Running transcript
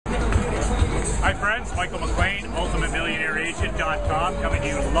Hi friends, Michael McLean, UltimateMillionaireAgent.com, coming to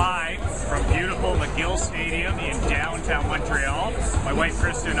you live from beautiful McGill Stadium in downtown Montreal. My wife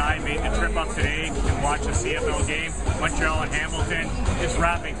Krista and I made the trip up today to watch a CFL game, Montreal and Hamilton. Just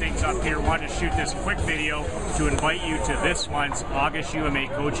wrapping things up here, wanted to shoot this quick video to invite you to this month's August UMA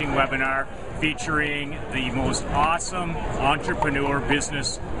coaching webinar featuring the most awesome entrepreneur,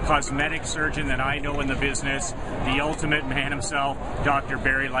 business, cosmetic surgeon that I know in the business, the ultimate man himself, Dr.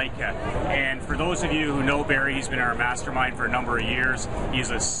 Barry Leica. And for those of you who know Barry, he's been our mastermind for a number of years. He's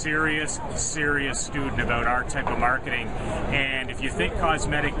a serious student about our type of marketing. And if you think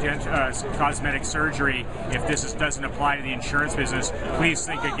cosmetic surgery, if this doesn't apply to the insurance business, please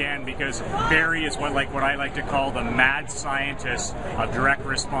think again, because Barry is what I like to call the mad scientist of direct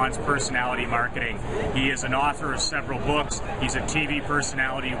response personality marketing. He is an author of several books. He's a TV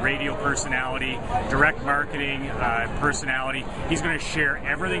personality, radio personality, direct marketing personality. He's going to share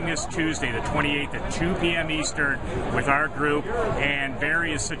everything this Tuesday, the 28th at 2 p.m. Eastern with our group. And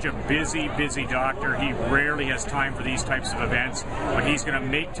Barry is such a busy doctor. He rarely has time for these types of events, but he's going to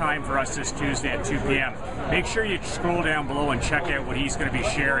make time for us this Tuesday at 2 p.m. Make sure you scroll down below and check out what he's going to be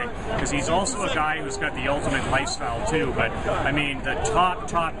sharing, because he's also a guy who's got the ultimate lifestyle too. But I mean, the top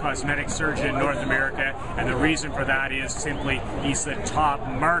cosmetic surgeon in North America, and the reason for that is simply he's the top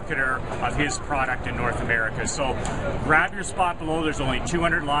marketer of his product in North America. So grab your spot below. There's only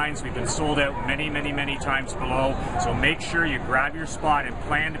 200 lines. We've been sold out many times below. So make sure you grab your spot and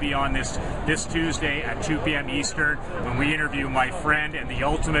plan to be on this Tuesday at 2 p.m. Eastern when we interview my friend and the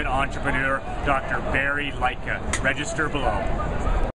ultimate entrepreneur, Dr. Barry Leica. Register below.